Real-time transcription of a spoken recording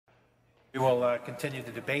We will continue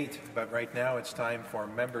the debate, but right now it's time for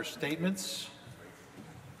member statements.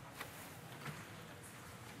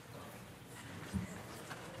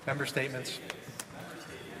 Member statements.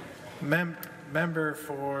 Member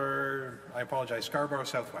for, I apologize, Scarborough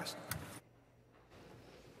Southwest.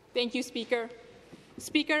 Thank you, Speaker.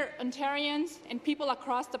 Speaker, Ontarians and people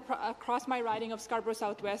across my riding of Scarborough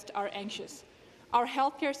Southwest are anxious. Our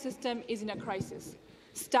healthcare system is in a crisis.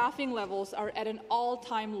 Staffing levels are at an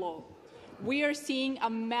all-time low. We are seeing a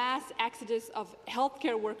mass exodus of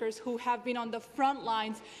healthcare workers who have been on the front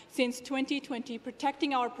lines since 2020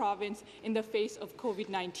 protecting our province in the face of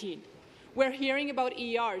COVID-19. We're hearing about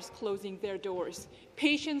ERs closing their doors,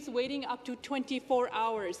 patients waiting up to 24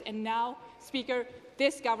 hours, and now, Speaker,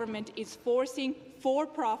 this government is forcing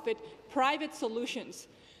for-profit private solutions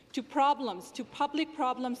to public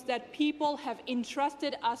problems that people have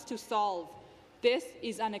entrusted us to solve. This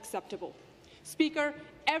is unacceptable. Speaker,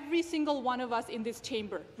 every single one of us in this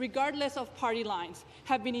chamber, regardless of party lines,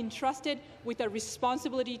 have been entrusted with a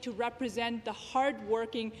responsibility to represent the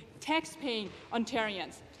hard-working, tax-paying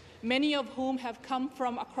Ontarians, many of whom have come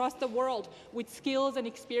from across the world with skills and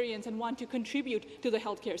experience and want to contribute to the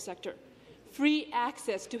healthcare sector. Free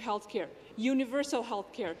access to healthcare, universal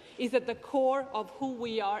healthcare, is at the core of who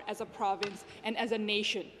we are as a province and as a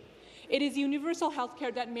nation. It is universal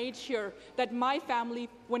healthcare that made sure that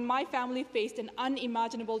when my family faced an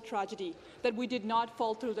unimaginable tragedy, that we did not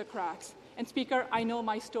fall through the cracks. And Speaker, I know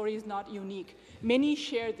my story is not unique. Many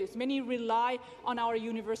share this. Many rely on our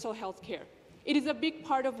universal healthcare. It is a big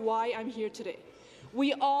part of why I'm here today.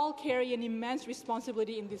 We all carry an immense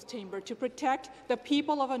responsibility in this chamber to protect the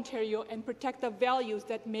people of Ontario and protect the values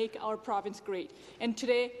that make our province great. And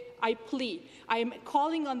today, I am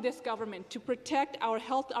calling on this government to protect our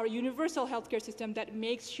universal healthcare system that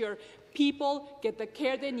makes sure people get the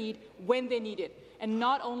care they need when they need it, and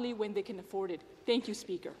not only when they can afford it. Thank you,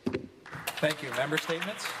 Speaker. Thank you. Member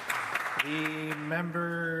statements. The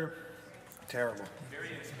member, terrible.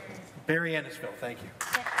 Barry Ennisville, thank you.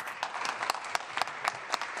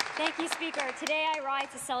 Thank you, Speaker. Today I rise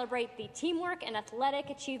to celebrate the teamwork and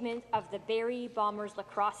athletic achievement of the Barrie Bombers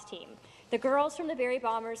lacrosse team. The girls from the Barrie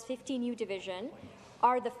Bombers 15U division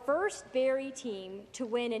are the first Barrie team to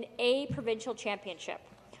win an A provincial championship.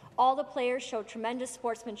 All the players showed tremendous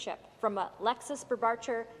sportsmanship, from Alexis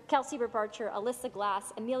Berbarcher, Kelsey Berbarcher, Alyssa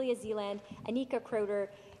Glass, Amelia Zealand, Anika Crowder,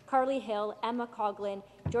 Carly Hill, Emma Coughlin,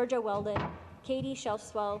 Georgia Weldon, Katie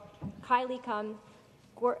Shelswell, Kylie Cum,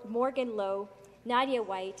 Morgan Lowe, Nadia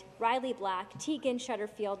White, Riley Black, Tegan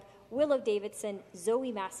Shutterfield, Willow Davidson,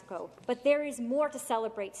 Zoe Massico. But there is more to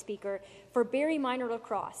celebrate, Speaker, for Barrie Minor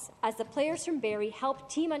Lacrosse, as the players from Barrie helped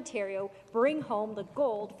Team Ontario bring home the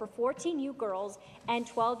gold for 14U girls and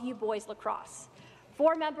 12U boys lacrosse.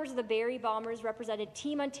 4 members of the Barrie Bombers represented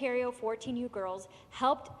Team Ontario 14U girls,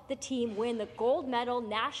 helped the team win the gold medal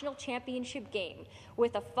national championship game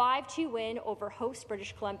with a 5-2 win over host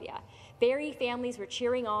British Columbia. Barrie families were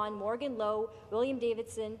cheering on Morgan Lowe,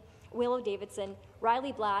 Willow Davidson,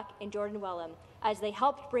 Riley Black, and Jordan Wellham as they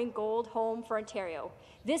helped bring gold home for Ontario.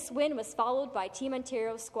 This win was followed by Team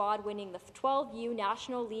Ontario's squad winning the 12U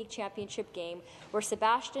National League Championship game, where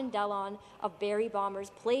Sebastian Dallon of Barrie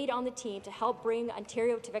Bombers played on the team to help bring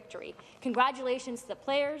Ontario to victory. Congratulations to the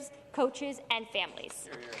players, coaches, and families.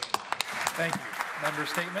 Thank you. Member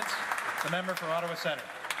statements. The member for Ottawa Centre.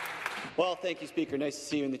 Well, thank you, Speaker. Nice to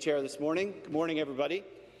see you in the chair this morning. Good morning, everybody.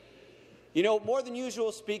 You know, more than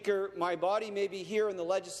usual, Speaker, my body may be here in the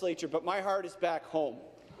legislature, but my heart is back home.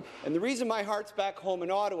 And the reason my heart's back home in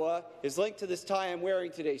Ottawa is linked to this tie I'm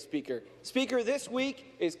wearing today, Speaker. Speaker, this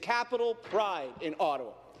week is Capital Pride in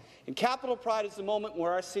Ottawa. And Capital Pride is the moment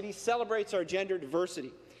where our city celebrates our gender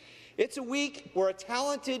diversity. It's a week where a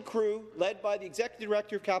talented crew, led by the Executive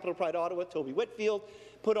Director of Capital Pride Ottawa, Toby Whitfield,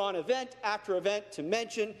 put on event after event to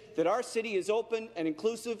mention that our city is open and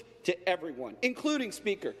inclusive to everyone, including,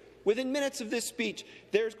 Speaker, within minutes of this speech,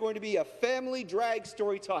 there's going to be a family drag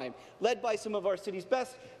story time led by some of our city's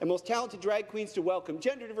best and most talented drag queens to welcome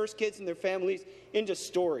gender-diverse kids and their families into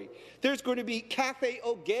Story. There's going to be Cafe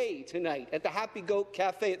Au Gay tonight at the Happy Goat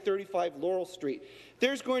Cafe at 35 Laurel Street.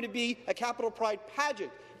 There's going to be a Capital Pride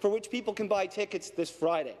pageant for which people can buy tickets this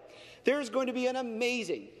Friday. There's going to be an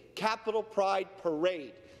amazing Capital Pride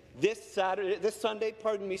parade this Sunday,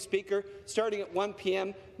 Speaker, starting at 1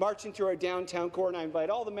 p.m., marching through our downtown core, and I invite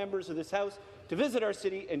all the members of this House to visit our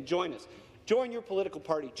city and join us. Join your political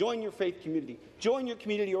party, join your faith community, join your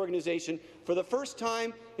community organization. For the first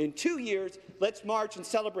time in 2 years, let's march and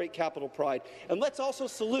celebrate Capital Pride. And let's also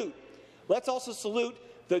salute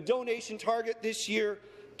the donation target this year,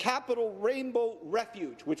 Capital Rainbow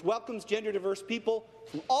Refuge, which welcomes gender-diverse people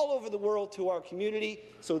from all over the world to our community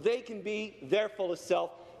so they can be their fullest self.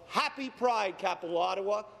 Happy Pride, Capital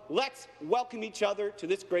Ottawa. Let's welcome each other to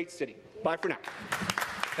this great city. Bye for now.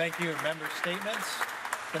 Thank you. Member statements.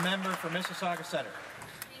 The member for Mississauga Centre.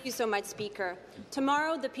 Thank you so much, Speaker.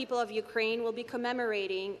 Tomorrow, the people of Ukraine will be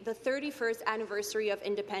commemorating the 31st anniversary of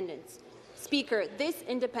independence. Speaker, this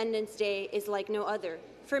Independence Day is like no other.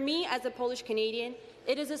 For me, as a Polish Canadian,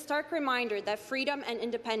 it is a stark reminder that freedom and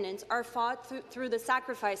independence are fought through the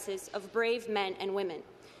sacrifices of brave men and women.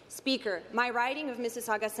 Speaker, my riding of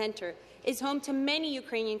Mississauga Centre is home to many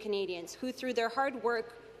Ukrainian Canadians who, through their hard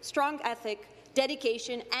work, strong ethic,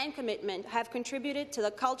 dedication and commitment, have contributed to the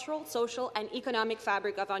cultural, social and economic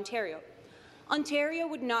fabric of Ontario. Ontario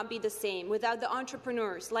would not be the same without the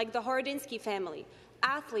entrepreneurs like the Hordinsky family,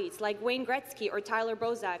 athletes like Wayne Gretzky or Tyler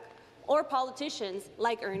Bozak, or politicians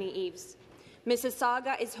like Ernie Eves.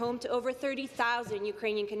 Mississauga is home to over 30,000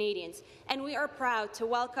 Ukrainian Canadians, and we are proud to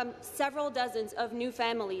welcome several dozens of new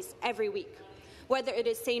families every week. Whether it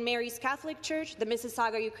is St. Mary's Catholic Church, the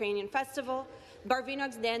Mississauga Ukrainian Festival,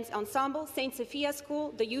 Barvinok's Dance Ensemble, St. Sophia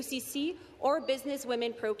School, the UCC, or Business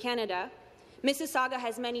Women Pro Canada, Mississauga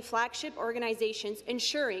has many flagship organizations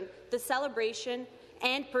ensuring the celebration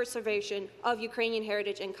and preservation of Ukrainian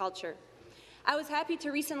heritage and culture. I was happy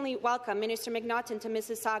to recently welcome Minister McNaughton to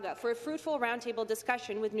Mississauga for a fruitful roundtable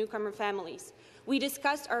discussion with newcomer families. We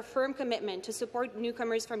discussed our firm commitment to support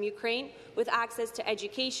newcomers from Ukraine with access to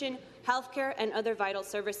education, healthcare, and other vital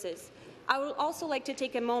services. I would also like to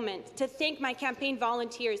take a moment to thank my campaign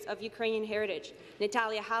volunteers of Ukrainian heritage,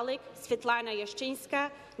 Natalia Halik, Svetlana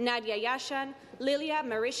Yashchinska, Nadia Yashan, Lilia,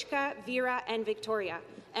 Marishka, Vera, and Victoria.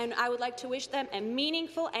 And I would like to wish them a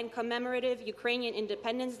meaningful and commemorative Ukrainian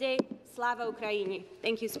Independence Day. Slava Ukraini.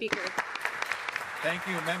 Thank you, Speaker. Thank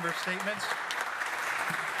you. Member statements.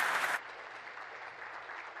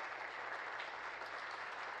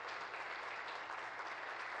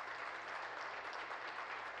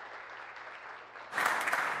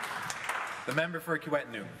 The member for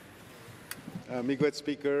Kiiwetinoong. Miigwech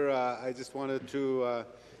Speaker, I just wanted to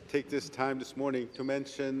take this time this morning to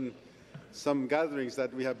mention some gatherings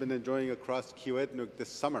that we have been enjoying across Kiiwetinoong this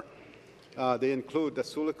summer. They include the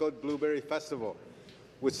Sulikot Blueberry Festival,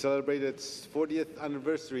 which celebrated its 40th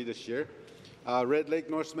anniversary this year, Red Lake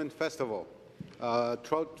Norseman Festival,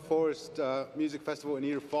 Trout Forest Music Festival in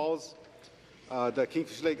Ear Falls, the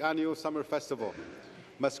Kingfish Lake Annual Summer Festival,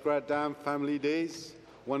 Muskrat Dam Family Days,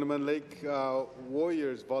 Wonderman Lake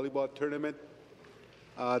Warriors Volleyball Tournament,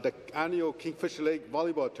 the annual Kingfisher Lake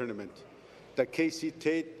Volleyball Tournament, the Casey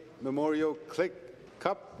Tate Memorial Click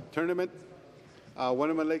Cup Tournament,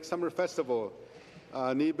 Wonderman Lake Summer Festival,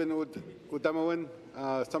 Niben Udamawan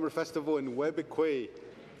Summer Festival in Webekwe,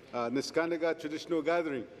 Niskandaga Traditional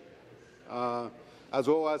Gathering, as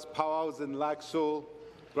well as powwows in Lac Seul,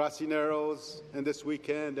 Grassy Narrows, and this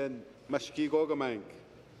weekend, and Mashki Gogamang.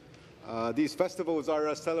 These festivals are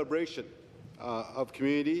a celebration of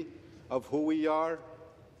community, of who we are,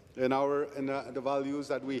 and the values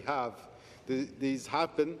that we have. These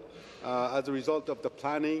happen as a result of the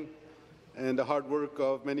planning and the hard work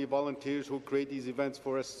of many volunteers who create these events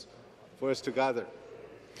for us to gather.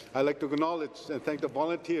 I'd like to acknowledge and thank the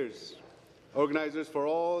volunteers, organizers, for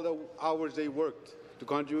all the hours they worked to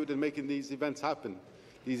contribute in making these events happen.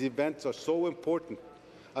 These events are so important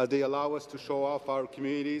as they allow us to show off our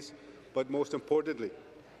communities, but most importantly,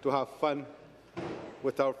 to have fun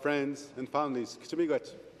with our friends and families.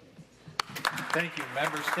 Thank you.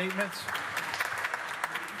 Member statements.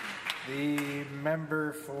 The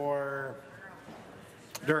member for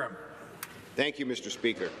Durham. Thank you, Mr.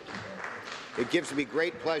 Speaker. It gives me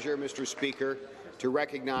great pleasure, Mr. Speaker, to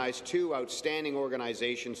recognize two outstanding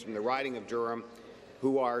organizations from the riding of Durham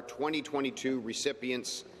who are 2022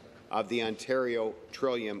 recipients of the Ontario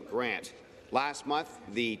Trillium Grant. Last month,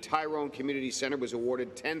 the Tyrone Community Centre was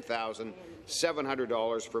awarded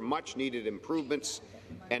 $10,700 for much-needed improvements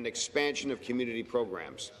and expansion of community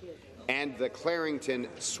programs. And the Clarington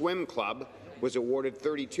Swim Club was awarded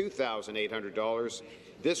 $32,800.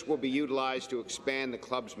 This will be utilized to expand the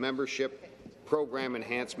club's membership, program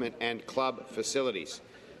enhancement, and club facilities.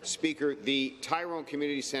 Speaker, the Tyrone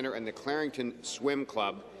Community Centre and the Clarington Swim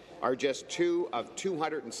Club are just two of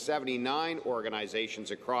 279 organizations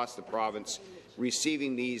across the province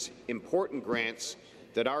receiving these important grants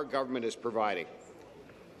that our government is providing.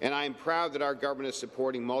 And I am proud that our government is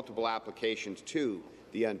supporting multiple applications to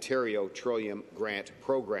the Ontario Trillium Grant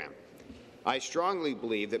Program. I strongly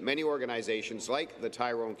believe that many organizations like the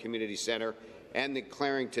Tyrone Community Centre and the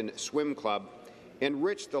Clarington Swim Club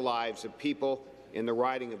enrich the lives of people in the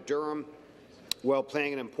riding of Durham while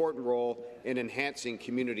playing an important role in enhancing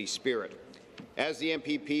community spirit. As the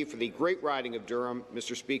MPP for the great riding of Durham,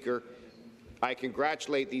 Mr. Speaker, I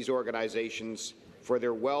congratulate these organizations for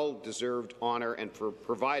their well-deserved honour and for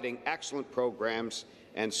providing excellent programs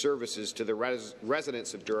and services to the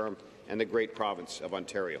residents of Durham and the great province of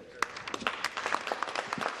Ontario.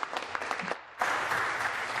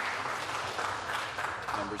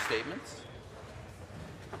 Member statements.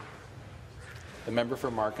 The member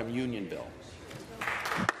for Markham Unionville.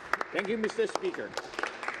 Thank you, Mr. Speaker.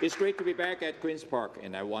 It's great to be back at Queen's Park,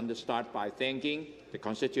 and I want to start by thanking the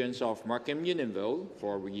constituents of Markham Unionville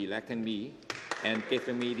for re-electing me and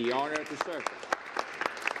giving me the honour to serve.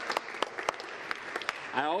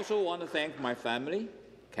 I also want to thank my family,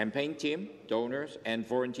 campaign team, donors, and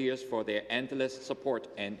volunteers for their endless support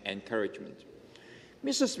and encouragement.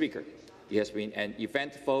 Mr. Speaker, it has been an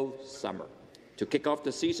eventful summer. To kick off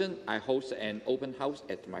the season, I hosted an open house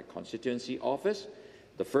at my constituency office,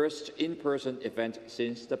 the first in-person event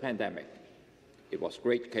since the pandemic. It was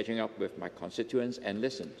great catching up with my constituents and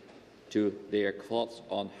listened to their thoughts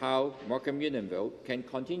on how Markham Unionville can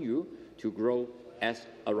continue to grow as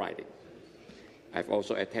a riding. I've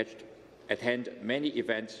also attended many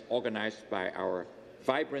events organized by our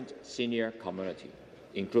vibrant senior community,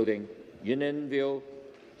 including Unionville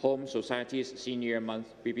Home Society's Senior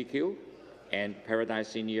Month BBQ and Paradise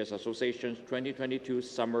Seniors Association's 2022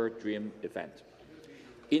 Summer Dream event.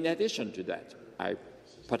 In addition to that, I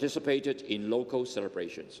participated in local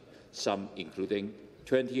celebrations, some including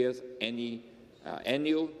 20th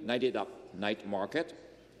annual Night It Up Night Market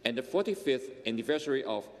and the 45th anniversary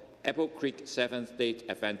of Apple Creek Seventh-day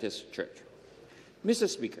Adventist Church. Mr.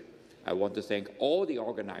 Speaker, I want to thank all the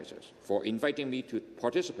organizers for inviting me to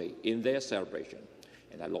participate in their celebration,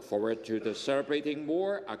 and I look forward to celebrating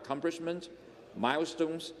more accomplishments,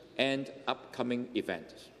 milestones, and upcoming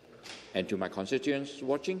events. And to my constituents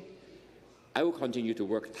watching, I will continue to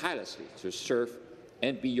work tirelessly to serve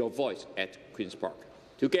and be your voice at Queen's Park.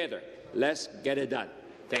 Together, let's get it done.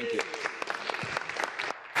 Thank you.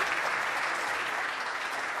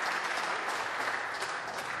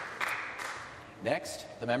 Next,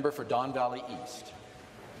 the member for Don Valley East.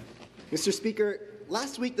 Mr. Speaker,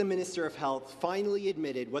 last week the Minister of Health finally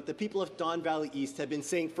admitted what the people of Don Valley East have been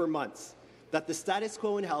saying for months, that the status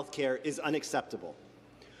quo in healthcare is unacceptable.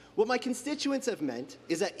 What my constituents have meant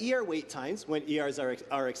is that ER wait times, when ERs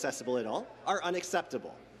are accessible at all, are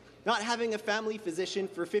unacceptable. Not having a family physician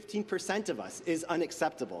for 15% of us is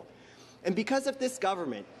unacceptable. And because of this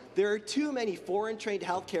government, there are too many foreign-trained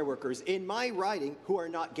healthcare workers in my riding who are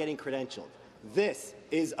not getting credentialed. This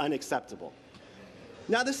is unacceptable.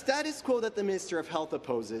 Now, the status quo that the Minister of Health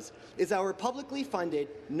opposes is our publicly funded,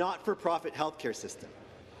 not-for-profit healthcare system.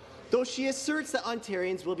 Though she asserts that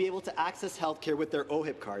Ontarians will be able to access healthcare with their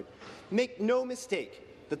OHIP card, make no mistake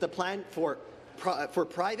that the plan for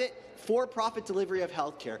private, for-profit delivery of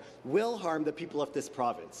healthcare will harm the people of this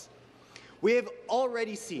province. We have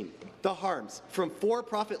already seen the harms from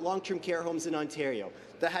for-profit long-term care homes in Ontario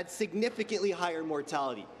that had significantly higher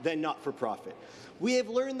mortality than not-for-profit. We have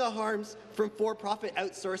learned the harms from for-profit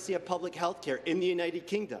outsourcing of public health care in the United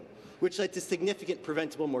Kingdom, which led to significant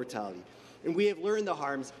preventable mortality. And we have learned the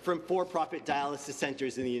harms from for-profit dialysis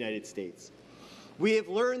centres in the United States. We have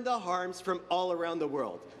learned the harms from all around the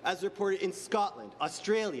world, as reported in Scotland,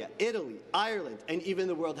 Australia, Italy, Ireland, and even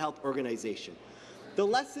the World Health Organization. The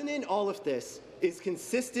lesson in all of this is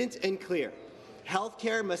consistent and clear.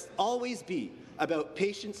 Healthcare must always be about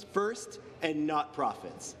patients first and not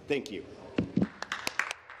profits. Thank you.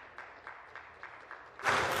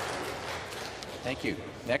 Thank you.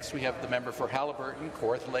 Next, we have the member for Haliburton,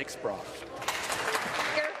 Kawartha Lakes Brock.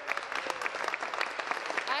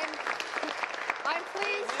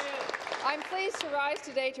 I'm pleased to rise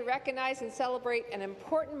today to recognize and celebrate an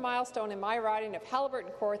important milestone in my riding of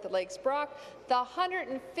Haliburton, Kawartha Lakes Brock, the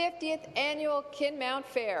 150th annual Kinmount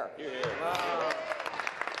Fair. Yeah. Wow.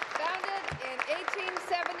 Founded in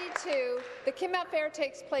 1872, the Kinmount Fair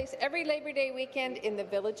takes place every Labor Day weekend in the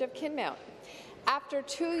village of Kinmount. After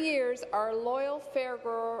 2 years, our loyal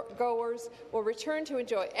fairgoers will return to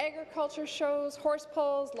enjoy agriculture shows, horse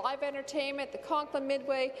pulls, live entertainment, the Conklin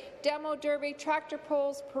Midway, demo derby, tractor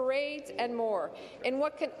pulls, parades, and more, in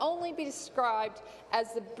what can only be described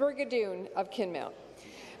as the Brigadoon of Kinmount.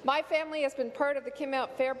 My family has been part of the Kinmount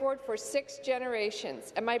Fair Board for 6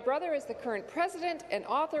 generations, and my brother is the current president and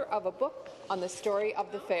author of a book on the story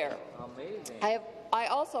of the fair. Amazing. I have I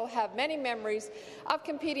also have many memories of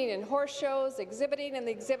competing in horse shows, exhibiting in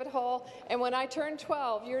the exhibit hall, and when I turned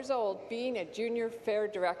 12 years old, being a junior fair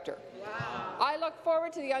director. Wow. I look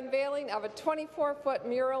forward to the unveiling of a 24-foot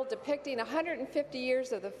mural depicting 150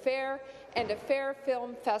 years of the fair and a fair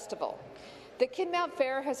film festival. The Kidmount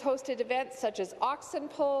Fair has hosted events such as oxen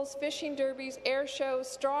pulls, fishing derbies, air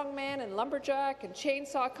shows, strongman and lumberjack and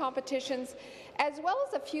chainsaw competitions, as well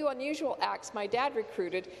as a few unusual acts my dad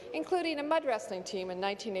recruited, including a mud wrestling team in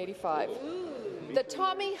 1985. Ooh. The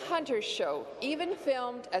Tommy Hunter Show even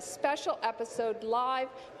filmed a special episode live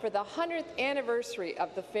for the 100th anniversary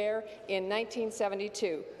of the fair in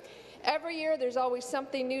 1972. Every year, there's always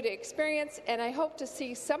something new to experience, and I hope to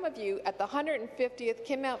see some of you at the 150th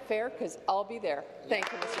Kidmount Fair, because I'll be there.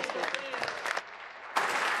 Thank you, Mr. Speaker.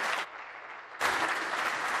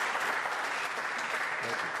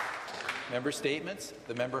 Thank you. Member statements.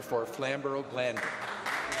 The member for Flamborough-Glanbrook.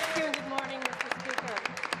 Thank you and good morning, Mr. Speaker.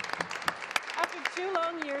 After 2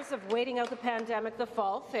 long years of waiting out the pandemic, the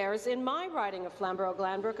fall fairs in my riding of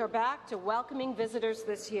Flamborough-Glanbrook are back to welcoming visitors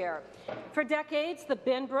this year. For decades, the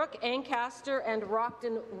Binbrook, Ancaster and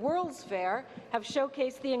Rockton World's Fair have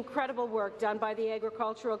showcased the incredible work done by the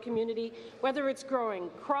agricultural community, whether it's growing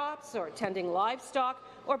crops or tending livestock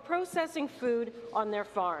or processing food on their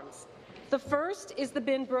farms. The first is the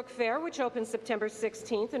Binbrook Fair, which opens September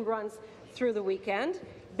 16th and runs through the weekend.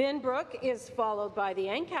 Binbrook is followed by the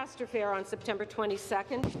Ancaster Fair on September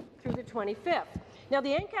 22nd through the 25th. Now,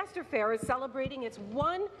 the Ancaster Fair is celebrating its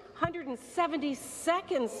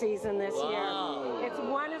 172nd season this year. It's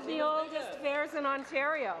one of the oldest fairs in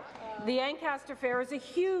Ontario. The Ancaster Fair is a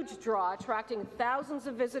huge draw, attracting thousands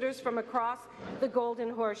of visitors from across the Golden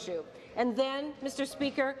Horseshoe. And then, Mr.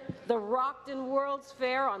 Speaker, the Rockton World's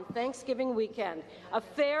Fair on Thanksgiving weekend, a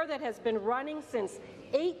fair that has been running since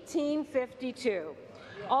 1852.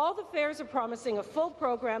 All the fairs are promising a full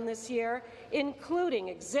program this year, including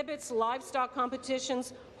exhibits, livestock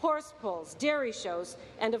competitions, horse pulls, dairy shows,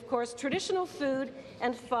 and of course traditional food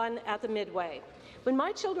and fun at the Midway. When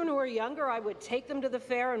my children were younger, I would take them to the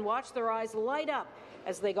fair and watch their eyes light up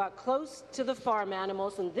as they got close to the farm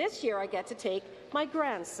animals, and this year I get to take my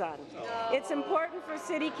grandson. It's important for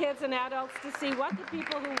city kids and adults to see what the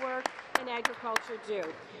people who work in agriculture do.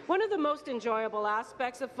 One of the most enjoyable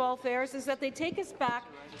aspects of fall fairs is that they take us back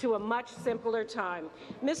to a much simpler time.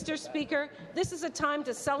 Mr. Speaker, this is a time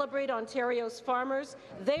to celebrate Ontario's farmers.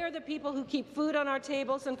 They are the people who keep food on our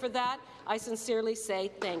tables, and for that, I sincerely say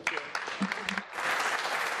thank you.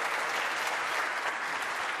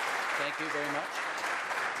 Thank you very much.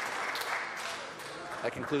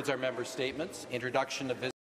 That concludes our member statements. Introduction of